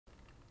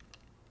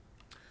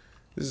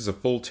This is a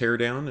full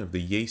teardown of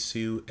the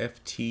Yaesu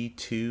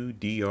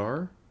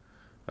FT2DR.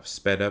 I've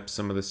sped up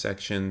some of the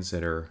sections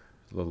that are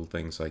little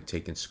things like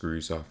taking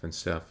screws off and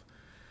stuff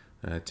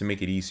to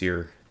make it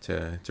easier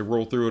to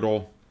roll through it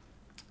all.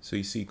 So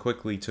you see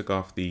quickly took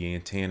off the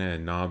antenna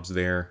and knobs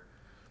there.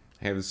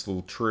 I have this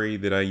little tray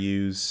that I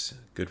use,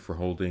 good for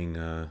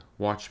holding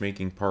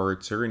watchmaking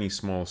parts or any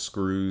small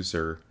screws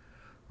or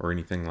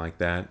anything like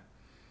that.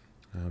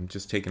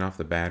 Just taking off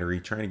the battery,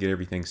 trying to get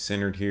everything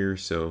centered here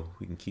so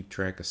we can keep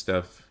track of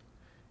stuff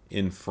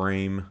in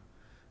frame.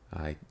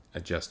 I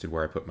adjusted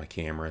where I put my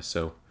camera,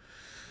 so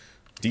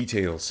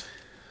details.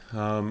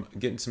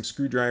 Getting some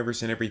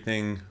screwdrivers and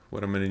everything,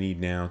 what I'm going to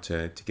need now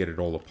to get it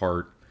all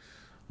apart.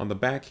 On the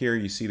back here,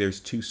 you see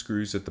there's two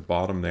screws at the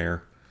bottom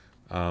there.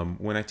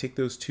 When I take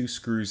those two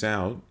screws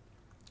out,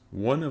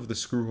 one of the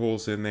screw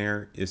holes in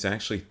there is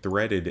actually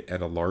threaded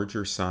at a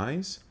larger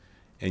size,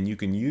 and you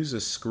can use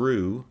a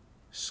screw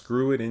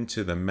it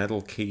into the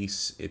metal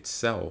case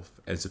itself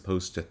as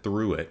opposed to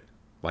through it,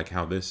 like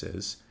how this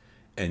is,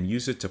 and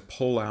use it to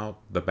pull out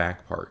the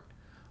back part.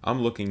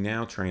 I'm looking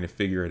now trying to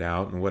figure it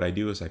out, and what I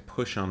do is I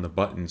push on the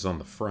buttons on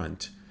the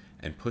front,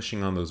 and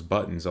pushing on those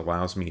buttons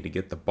allows me to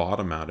get the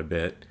bottom out a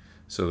bit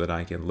so that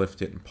I can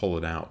lift it and pull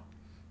it out.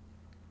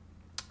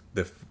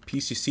 The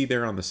piece you see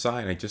there on the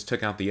side, I just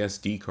took out the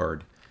SD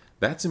card.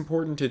 That's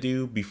important to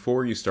do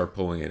before you start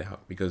pulling it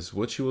out, because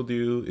what you will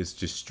do is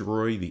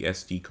destroy the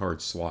SD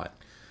card slot.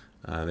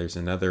 There's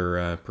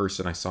another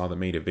person I saw that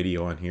made a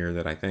video on here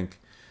that I think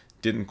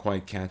didn't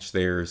quite catch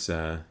theirs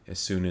as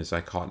soon as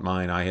I caught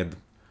mine. I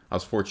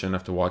was fortunate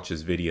enough to watch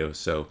his video,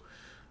 so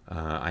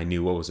I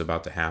knew what was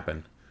about to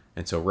happen.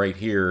 And so right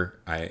here,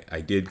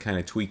 I did kind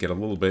of tweak it a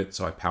little bit,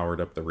 so I powered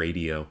up the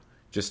radio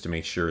just to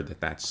make sure that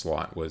that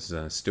slot was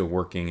still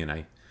working, and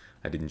I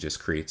didn't just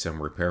create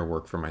some repair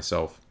work for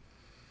myself.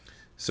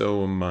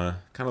 So I'm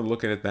kind of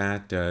looking at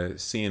that,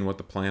 seeing what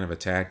the plan of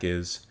attack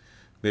is.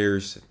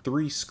 There's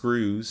 3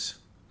 screws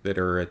that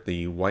are at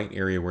the white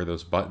area where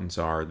those buttons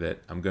are that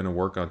I'm going to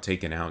work on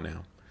taking out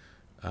now.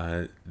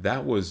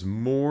 That was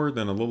more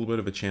than a little bit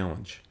of a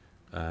challenge.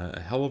 A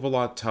hell of a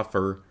lot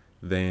tougher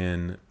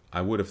than I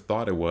would have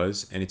thought it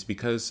was, and it's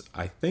because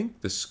I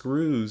think the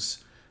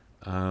screws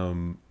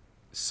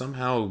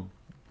somehow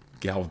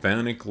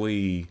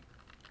galvanically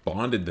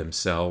bonded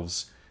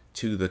themselves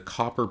to the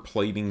copper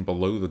plating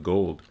below the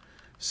gold.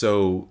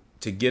 So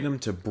to get them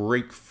to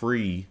break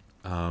free,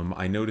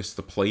 I noticed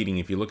the plating.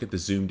 If you look at the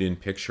zoomed in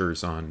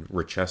pictures on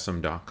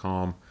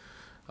RECESSIM.com,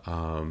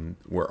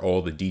 where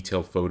all the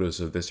detailed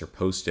photos of this are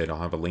posted, I'll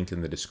have a link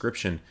in the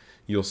description.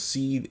 You'll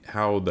see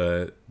how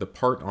the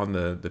part on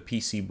the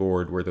PC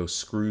board where those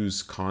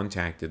screws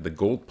contacted, the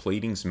gold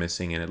plating's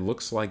missing, and it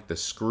looks like the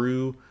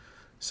screw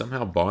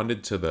somehow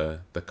bonded to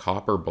the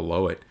copper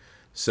below it.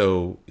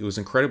 So it was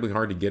incredibly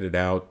hard to get it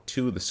out.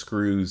 2 of the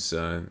screws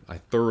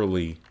I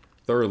thoroughly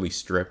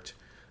stripped.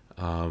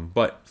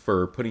 But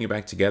for putting it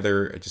back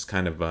together, I just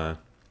kind of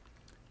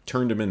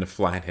turned them into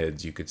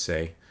flatheads, you could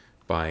say,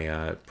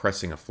 by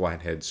pressing a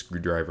flathead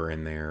screwdriver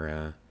in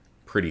there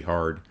pretty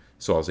hard.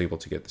 So I was able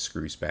to get the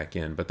screws back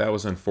in. But that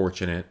was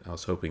unfortunate. I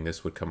was hoping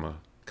this would come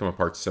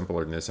apart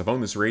simpler than this. I've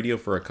owned this radio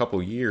for a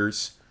couple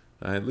years,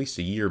 at least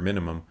a year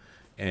minimum,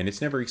 and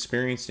it's never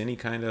experienced any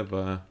kind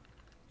of,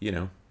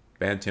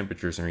 bad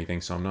temperatures or anything,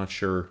 so I'm not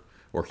sure,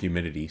 or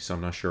humidity, so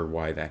I'm not sure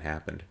why that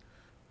happened.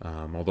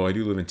 Although I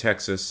do live in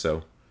Texas,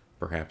 so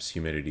perhaps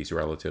humidity is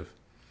relative.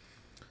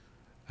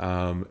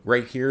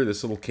 Right here,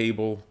 this little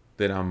cable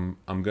that I'm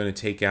going to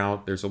take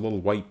out, there's a little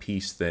white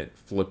piece that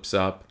flips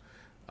up.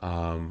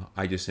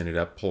 I just ended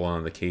up pulling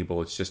on the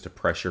cable. It's just a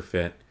pressure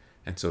fit,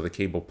 and so the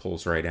cable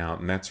pulls right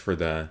out, and that's for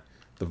the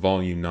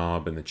volume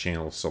knob and the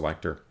channel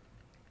selector.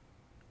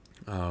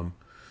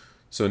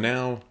 So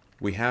now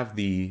we have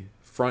the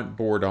front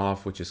board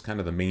off, which is kind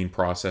of the main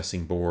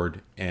processing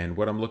board, and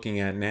what I'm looking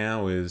at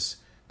now is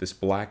this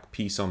black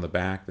piece on the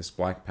back, this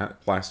black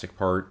plastic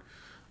part.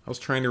 I was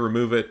trying to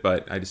remove it,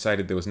 but I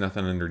decided there was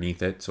nothing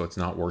underneath it, so it's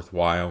not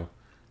worthwhile.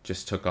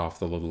 Just took off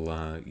the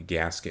little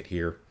gasket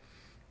here.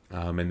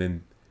 And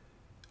then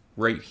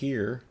right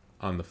here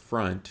on the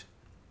front,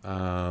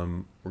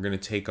 we're going to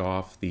take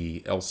off the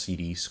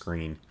LCD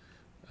screen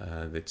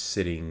that's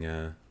sitting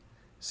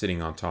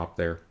on top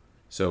there.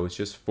 So it's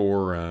just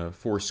 4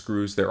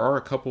 screws. There are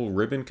a couple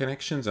ribbon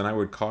connections, and I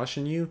would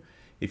caution you,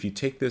 if you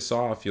take this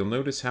off, you'll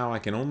notice how I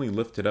can only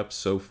lift it up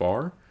so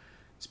far.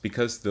 It's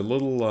because the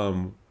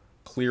little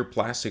clear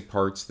plastic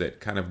parts that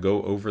kind of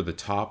go over the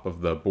top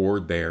of the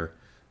board there,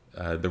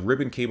 the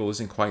ribbon cable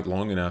isn't quite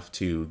long enough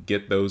to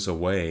get those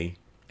away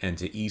and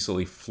to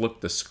easily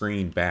flip the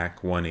screen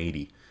back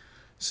 180.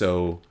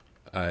 So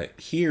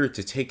here,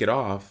 to take it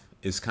off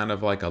is kind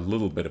of like a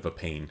little bit of a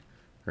pain,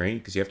 right?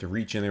 Because you have to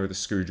reach in there with a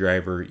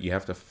screwdriver. You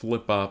have to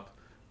flip up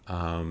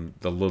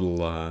the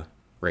little,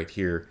 right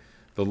here,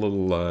 the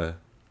little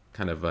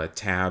kind of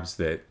tabs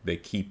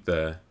that keep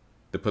that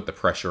put the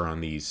pressure on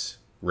these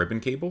ribbon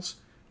cables.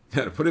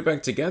 Now to put it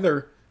back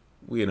together,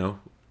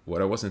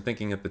 what I wasn't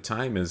thinking at the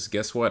time is,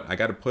 guess what? I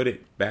got to put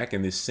it back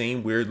in this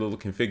same weird little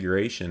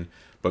configuration,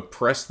 but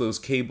press those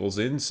cables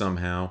in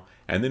somehow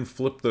and then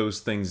flip those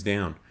things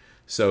down.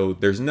 So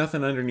there's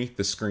nothing underneath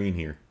the screen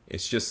here.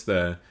 It's just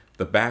the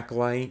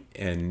backlight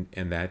and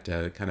that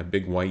kind of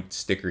big white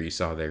sticker you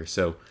saw there.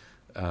 So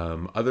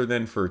other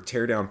than for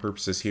teardown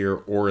purposes here,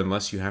 or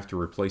unless you have to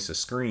replace a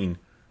screen,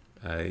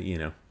 you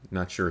know,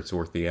 not sure it's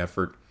worth the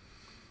effort.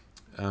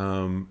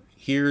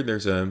 Here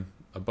there's a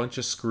bunch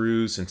of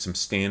screws and some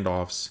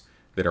standoffs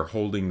that are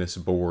holding this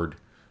board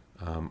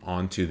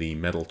onto the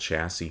metal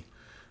chassis.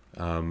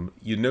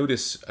 You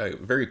notice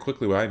very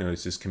quickly, what I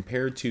noticed is,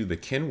 compared to the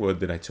Kenwood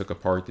that I took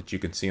apart that you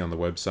can see on the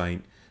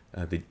website,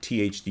 the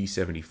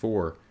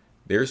THD74,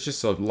 there's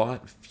just a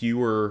lot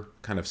fewer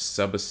kind of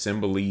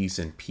sub-assemblies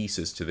and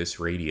pieces to this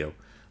radio.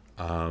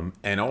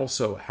 And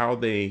also how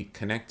they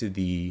connected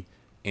the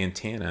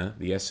antenna,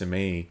 the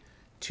SMA,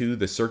 to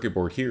the circuit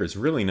board here is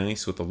really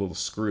nice with a little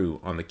screw.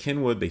 On the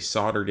Kenwood, they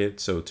soldered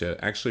it, so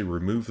to actually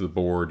remove the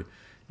board,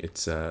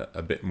 it's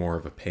a bit more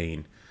of a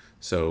pain.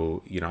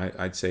 So, you know,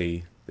 I'd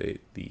say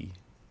the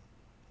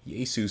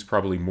Yaesu is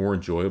probably more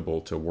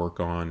enjoyable to work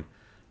on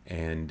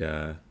and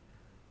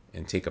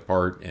take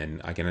apart, and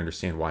I can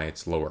understand why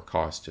it's lower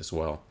cost as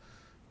well.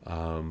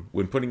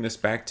 When putting this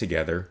back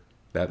together,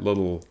 that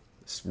little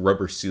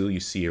rubber seal you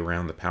see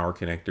around the power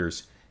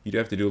connectors, you'd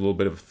have to do a little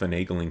bit of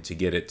finagling to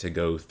get it to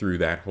go through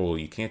that hole.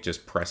 You can't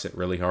just press it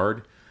really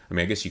hard. I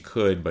mean, I guess you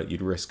could, but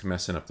you'd risk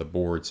messing up the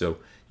board. So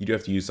you do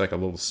have to use like a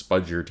little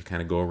spudger to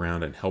kind of go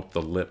around and help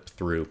the lip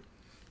through.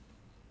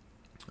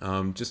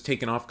 Just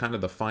taking off kind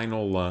of the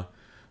final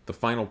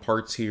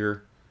parts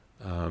here,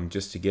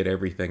 just to get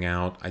everything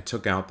out. I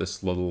took out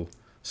this little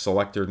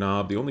selector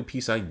knob. The only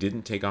piece I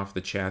didn't take off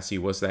the chassis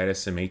was that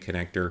SMA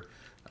connector,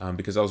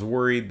 because I was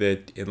worried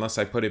that unless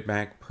I put it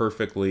back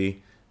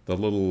perfectly, the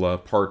little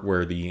part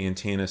where the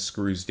antenna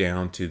screws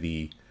down to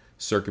the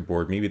circuit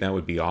board, maybe that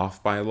would be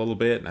off by a little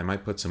bit, and I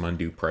might put some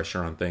undue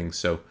pressure on things.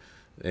 So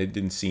I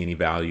didn't see any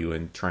value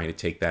in trying to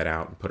take that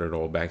out and put it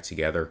all back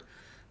together,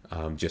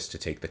 just to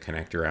take the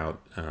connector out,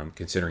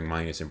 considering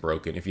mine isn't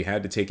broken. If you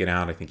had to take it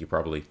out, I think you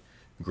probably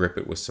grip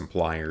it with some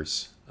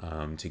pliers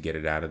to get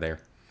it out of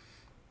there.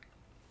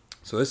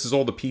 So this is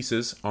all the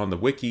pieces. On the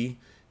wiki,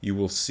 you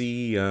will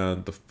see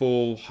the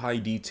full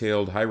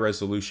high-detailed,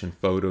 high-resolution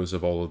photos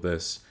of all of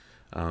this.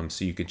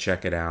 So you can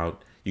check it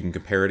out. You can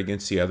compare it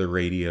against the other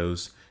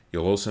radios.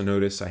 You'll also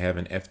notice I have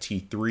an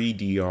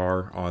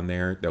FT2DR on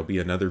there. There'll be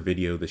another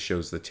video that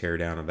shows the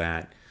teardown of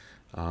that.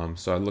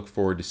 So I look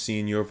forward to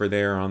seeing you over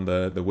there on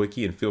the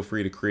wiki, and feel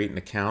free to create an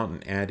account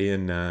and add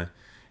in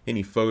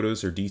any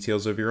photos or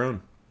details of your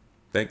own.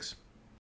 Thanks.